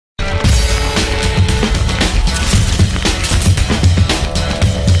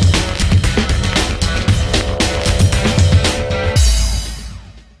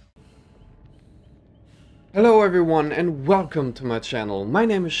Hello everyone and welcome to my channel. My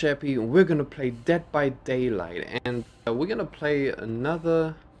name is Sheppy and we're gonna play Dead by Daylight, and we're gonna play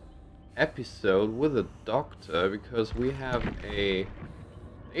another episode with a doctor because we have a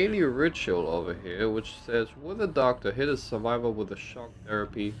daily ritual over here which says, with a doctor, hit a survivor with a shock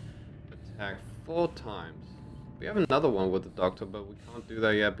therapy attack 4 times. We have another one with the doctor, but we can't do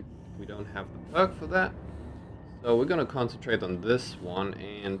that yet because we don't have the perk for that. So we're gonna concentrate on this one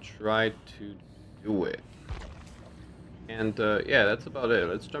and try to do it. And yeah, that's about it.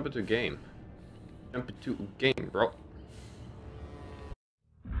 Let's jump into game. Jump into game, bro.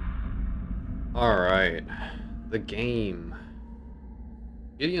 Alright. The game.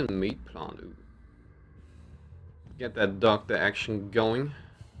 Gideon meat plant. Ooh. Get that doctor action going.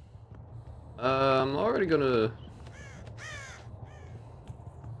 I'm already gonna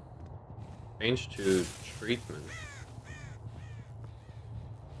change to treatment.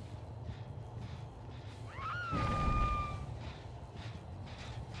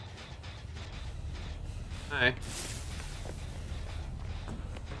 Hi.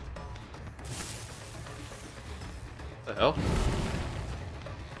 What the hell?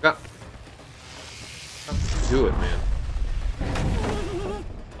 Got. Do it, man.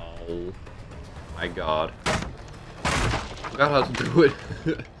 Oh my god. Forgot how to do it.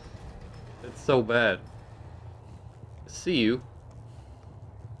 It's so bad. See you.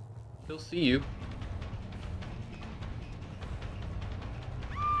 Still see you.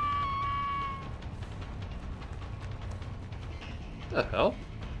 What the hell?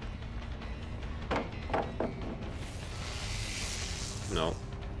 No.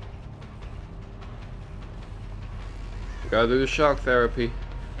 Gotta do the shock therapy.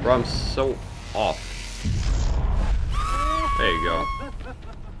 Bro, I'm so off. There you go.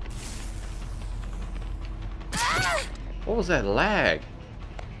 What was that lag?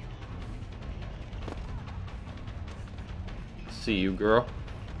 I see you, girl.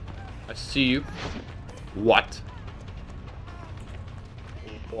 I see you. What?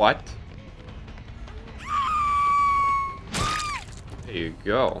 What? There you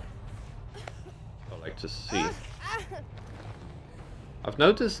go. I like to see. I've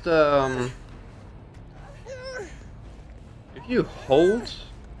noticed, if you hold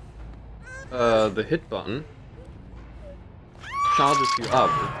the hit button, it charges you up.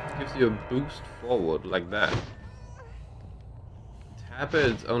 It gives you a boost forward like that. Tap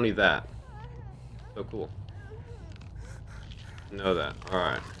it, it's only that. So cool. Know that.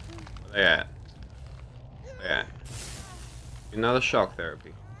 Alright. Where they at? Where they at? Another shock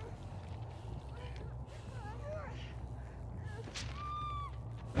therapy.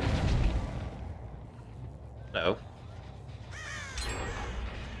 Hello.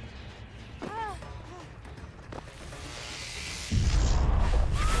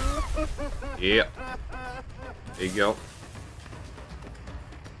 Yep. There you go.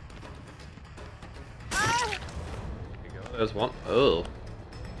 There's one. Oh.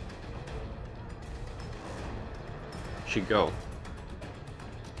 She go.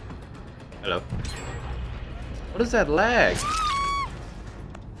 Hello. What is that lag?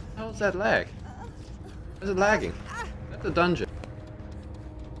 How is that lag? Why is it lagging? That's a dungeon.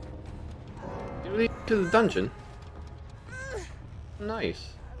 You lead to the dungeon?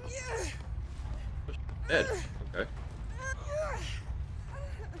 Nice. Dead. Okay.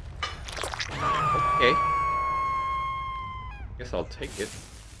 Okay. Guess I'll take it.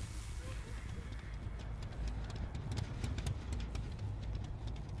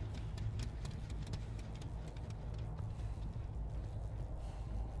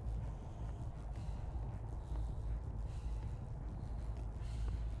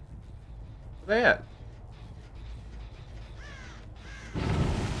 Where they at?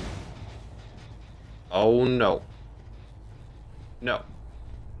 Oh no. No.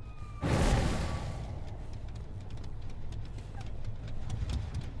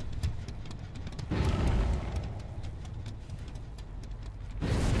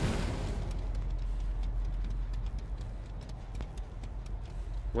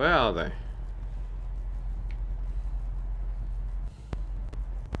 Where are they?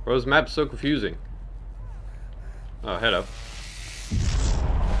 Bro, this map's so confusing. Oh, hello.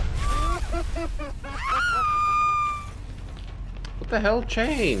 What the hell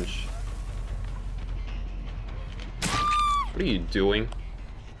changed? What are you doing?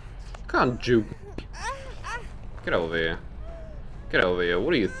 You can't juke. Get over here. Get over here.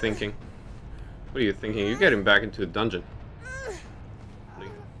 What are you thinking? What are you thinking? You're getting back into the dungeon.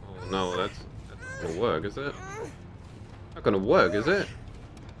 Oh no, that's not gonna work, is it? Not gonna work, is it?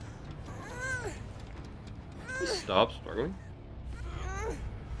 Stop struggling.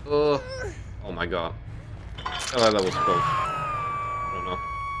 Oh my god. I feel like that was close. I don't know.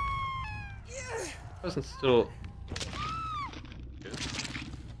 Wasn't still. Good.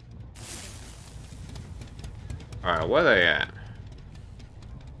 Alright, where they at?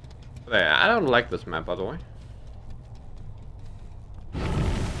 Where they at? I don't like this map, by the way.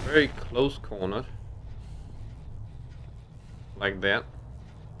 Very close cornered. Like that.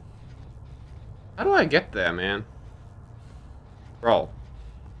 How do I get there, man? Bro.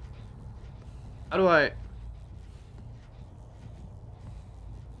 How do I...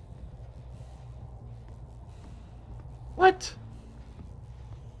 What?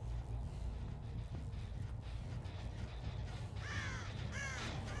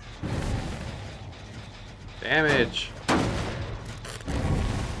 Damage.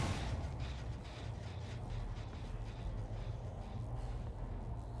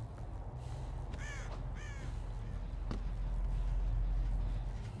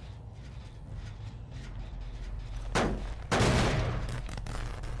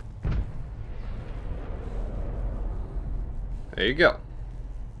 There you go.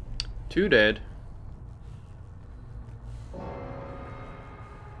 2 dead.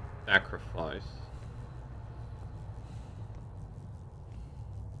 Sacrifice.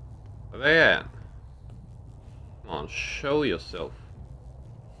 Where they at? Come on, show yourself.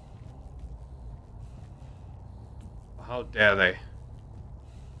 How dare they?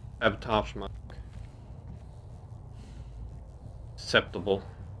 Sabotage mark. Acceptable.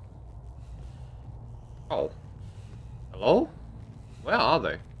 Oh. Hello? Where are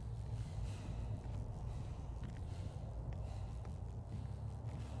they?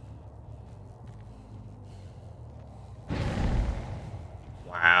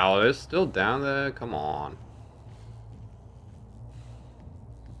 Wow, they're still down there? Come on.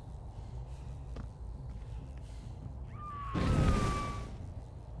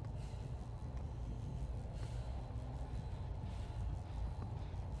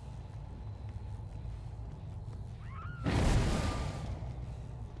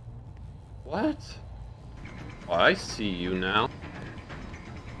 What? Oh, I see you now.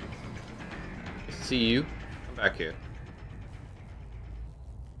 I see you. Come back here.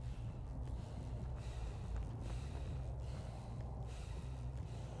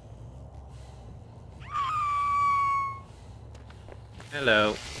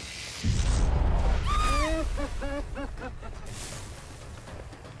 Hello.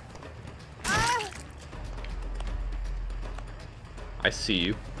 I see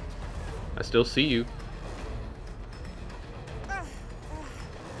you. I still see you.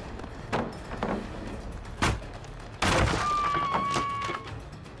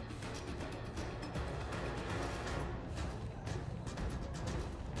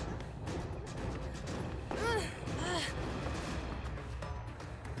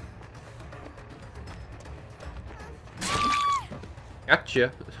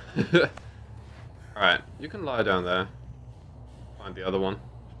 Gotcha. Alright, you can lie down there. Find the other one.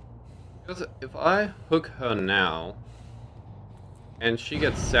 Because if I hook her now, and she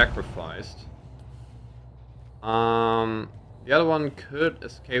gets sacrificed, the other one could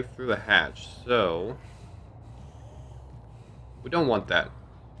escape through the hatch, so we don't want that.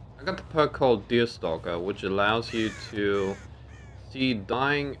 I got the perk called Deerstalker, which allows you to see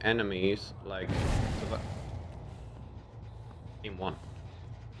dying enemies, like Team 1.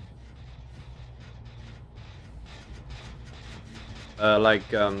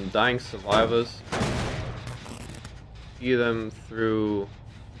 Dying survivors. See them through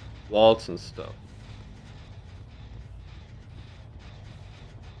walls and stuff.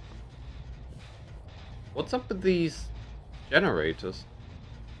 What's up with these generators?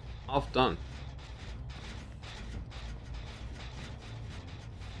 Half done.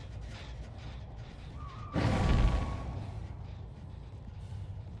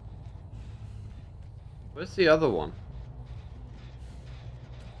 Where's the other one?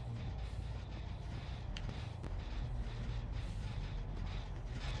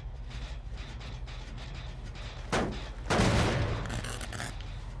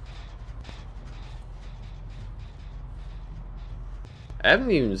 I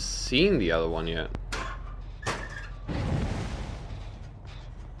haven't even seen the other one yet.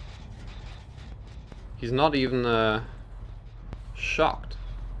 He's not even shocked.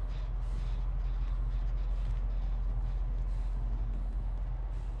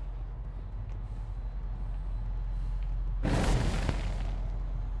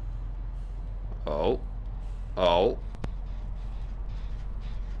 Oh. Oh.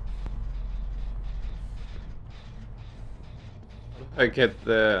 I get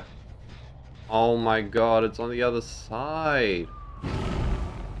there. Oh my god, it's on the other side.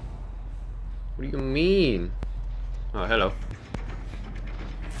 What do you mean? Oh, hello.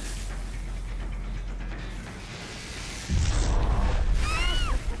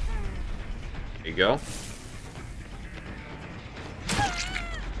 There you go.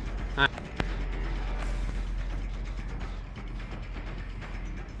 Ah.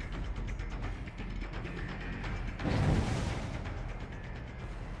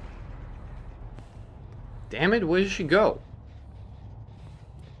 Damn it, where did she go?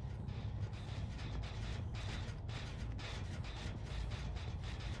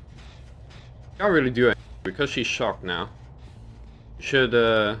 Can't really do anything because she's shocked now. You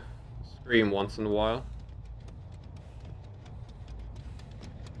should scream once in a while.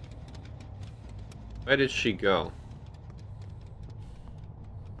 Where did she go?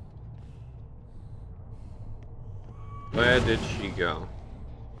 Where did she go?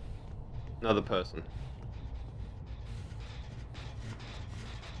 Another person.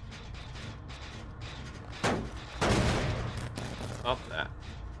 Stop that.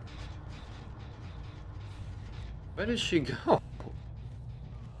 Where did she go?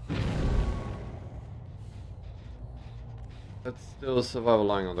 That's still a survivor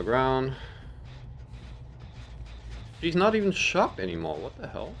lying on the ground. She's not even shocked anymore. What the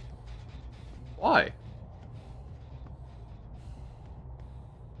hell? Why?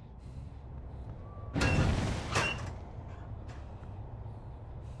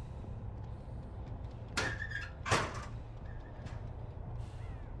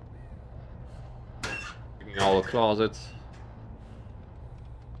 Checking all the closets.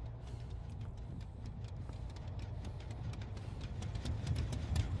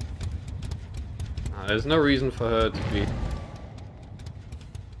 There's no reason for her to be...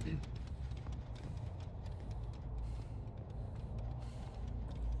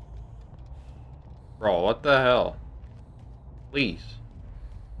 Bro, what the hell? Please.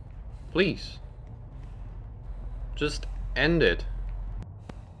 Please. Just end it.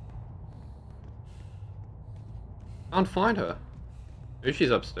 Can't find her. Maybe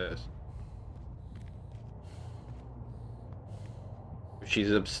she's upstairs. If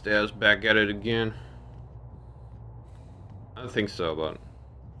she's upstairs, back at it again. I don't think so, but...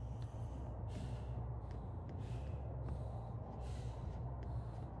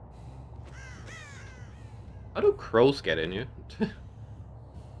 How do crows get in here?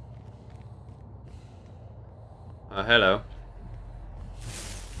 Hello.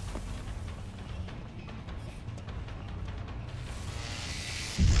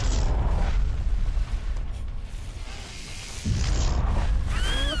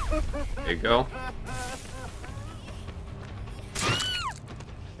 There you go.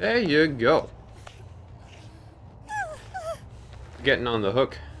 There you go. Getting on the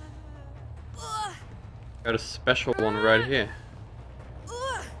hook. Got a special one right here.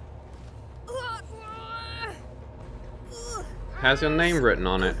 Has your name written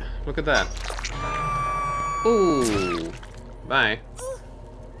on it. Look at that. Ooh. Bye.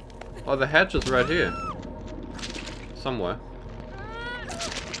 Oh, the hatch is right here. Somewhere.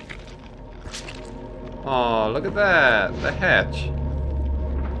 Oh, look at that. The hatch.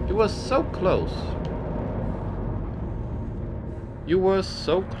 You were so close. You were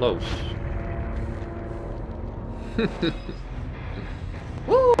so close.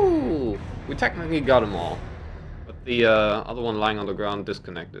 Woo! We technically got them all. But the other one lying on the ground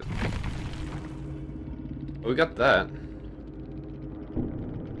disconnected. But we got that.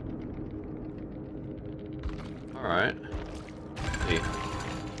 Alright. Hey.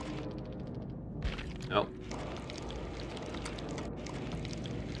 Nope.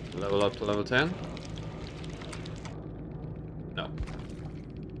 Level up to level 10? No.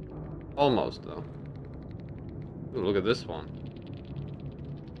 Almost, though. Ooh, look at this one.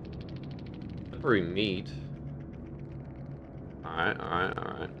 Peppery meat. Alright, alright,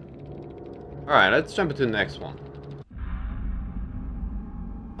 alright. Alright, let's jump into the next one.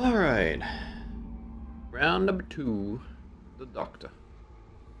 Alright. Round number 2. The doctor.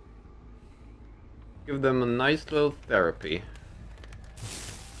 Give them a nice little therapy.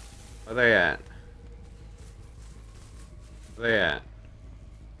 Where they at? Where they at?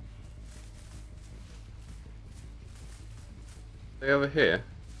 They over here?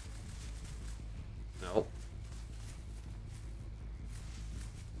 Nope.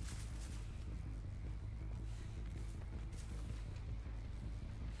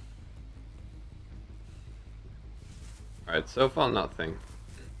 Alright, so far nothing.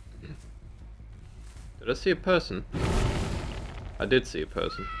 Did I see a person? I did see a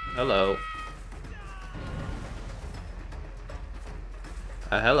person. Hello.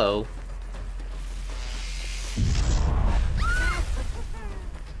 Hello.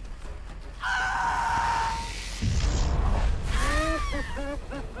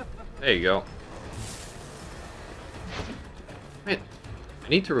 There you go. Man, I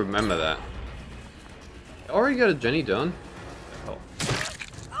need to remember that. I already got a Jenny done? Oh.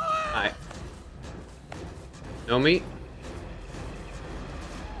 Hi. Know me?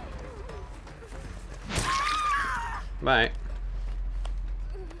 Bye.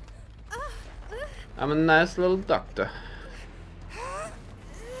 I'm a nice little doctor.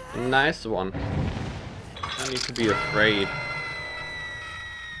 A nice one. I need to be afraid.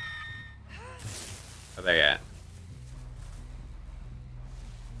 Where they at?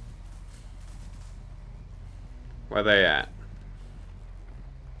 Where they at?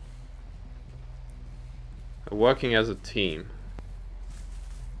 They're working as a team.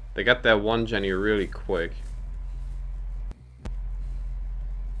 They got that one Jenny really quick.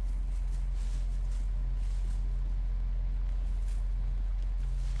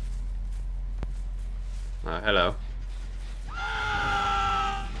 Hello.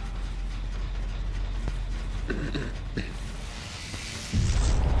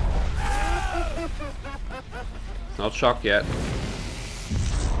 It's not shocked yet.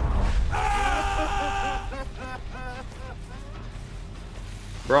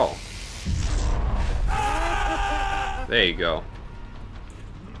 Bro. There you go.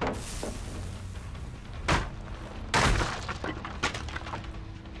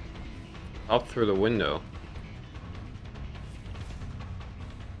 Up through the window.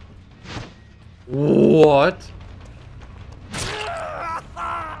 What?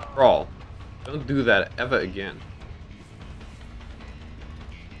 Bro, don't do that ever again.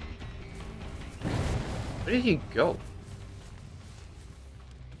 Where did he go?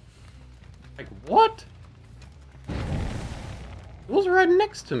 Like, what? He was right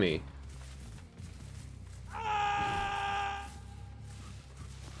next to me.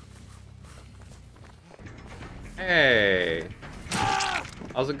 Hey.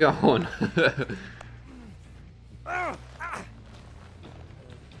 How's it going?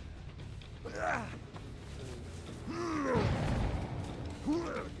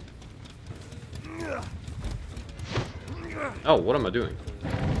 Oh, what am I doing?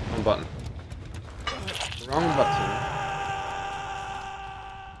 Wrong button. Wrong button.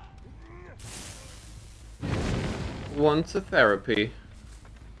 Wants a therapy.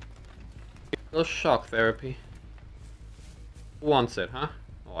 A little shock therapy. Who wants it, huh?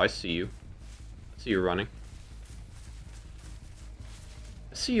 Oh, I see you. I see you running.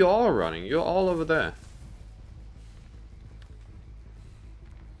 I see you all running. You're all over there.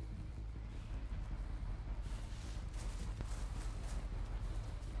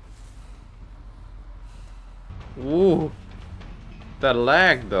 Ooh. That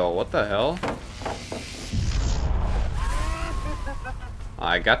lag though, what the hell?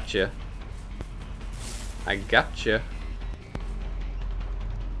 I gotcha. I gotcha.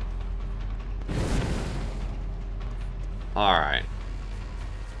 Alright.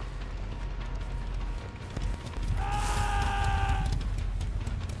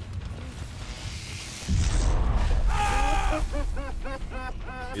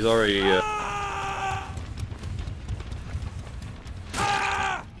 He's already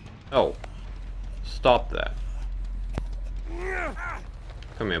Oh. Stop that.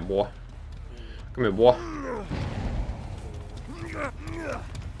 Come here, boy. Come here, boy.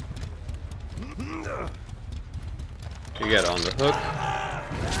 You get on the hook.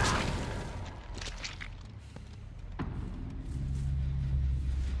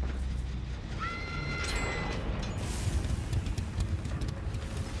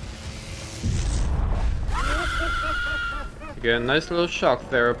 You get a nice little shock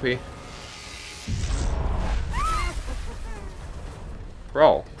therapy.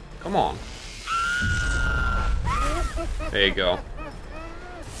 Bro, come on. There you go.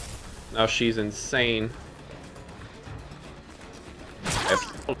 Now she's insane.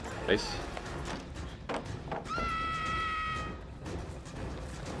 Nice.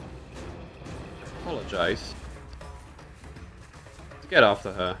 Apologize. Let's get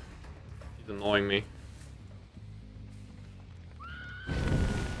after her. She's annoying me.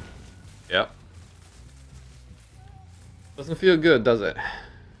 Yep. Doesn't feel good, does it?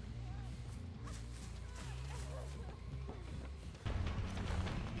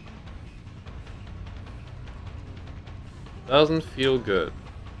 Doesn't feel good.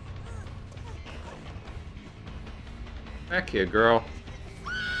 Back here, girl.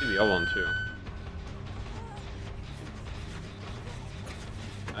 See the other one too.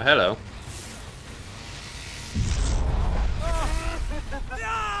 Hello.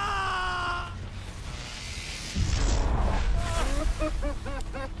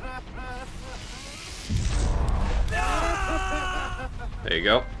 There you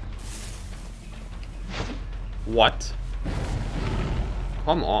go. What?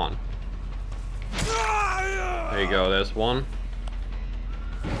 Come on. There you go, there's one.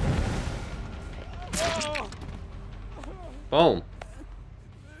 Boom.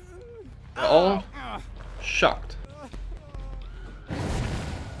 They're all shocked.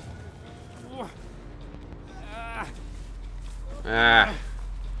 Ah.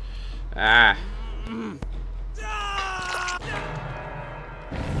 Ah.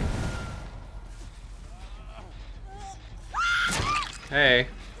 Hey.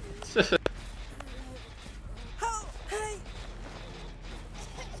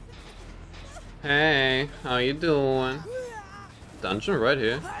 Hey, how you doing? Dungeon right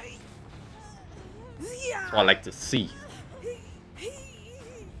here. That's what I like to see.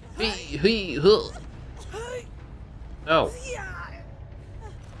 No.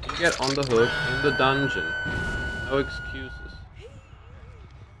 You get on the hook in the dungeon. No excuses.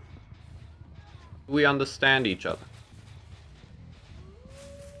 We understand each other.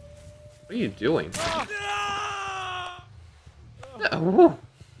 What are you doing? Woo.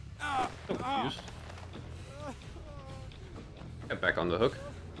 So confused. Get back on the hook.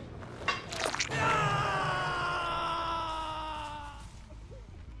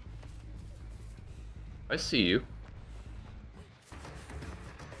 I see you.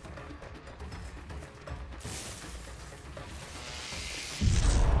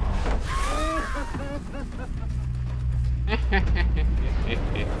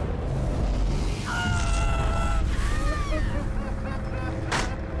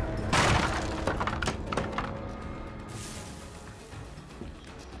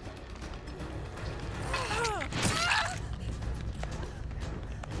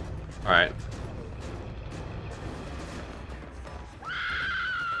 Alright.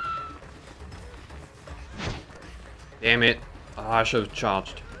 Damn it. Oh, I should have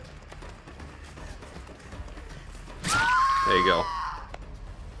charged. There you go.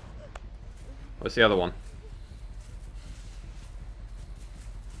 Where's the other one?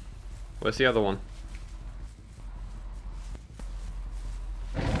 Where's the other one?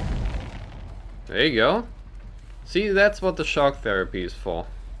 There you go. See, that's what the shock therapy is for.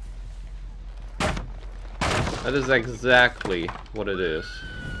 That is exactly what it is.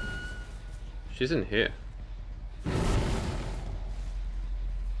 She's in here.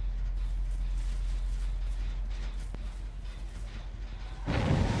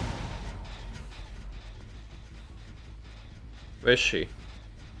 Where is she?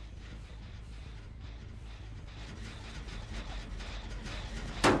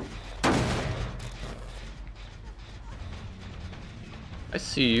 I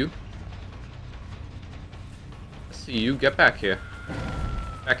see you. I see you. Get back here.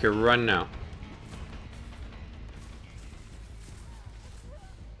 Back here, run now.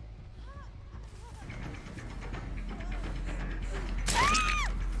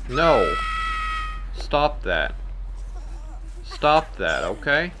 No. Stop that. Stop that,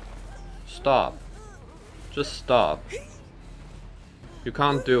 okay? Stop. Just stop. You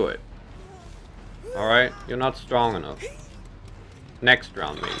can't do it. Alright? You're not strong enough. Next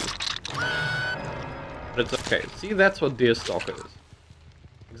round, maybe. But it's okay. See, that's what Deerstalker is.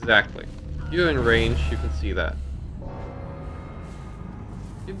 Exactly. You're in range, you can see that.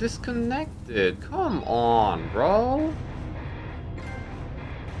 You're disconnected. Come on, bro.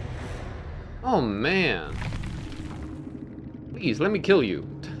 Oh, man. Please, let me kill you.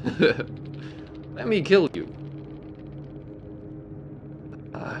 Let me kill you.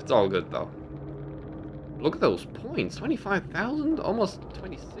 It's all good, though. Look at those points. 25,000? Almost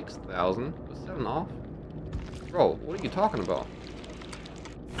 26,000. With 7 off? Bro, what are you talking about?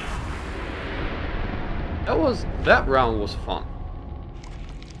 That round was fun.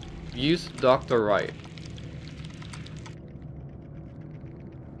 Used Dr. Right.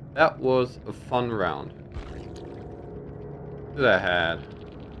 That was a fun round. What did I had?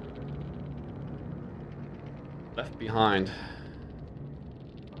 Left Behind.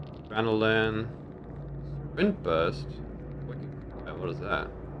 Adrenaline. Sprint Burst. What is that?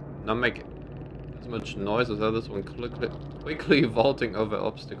 Not make as much noise as others when quickly vaulting over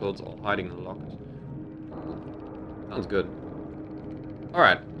obstacles or hiding in lockers. Sounds good.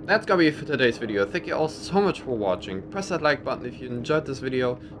 Alright, that's gonna be it for today's video. Thank you all so much for watching. Press that like button if you enjoyed this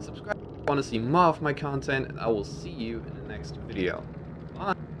video. Subscribe if you want to see more of my content, and I will see you in the next video.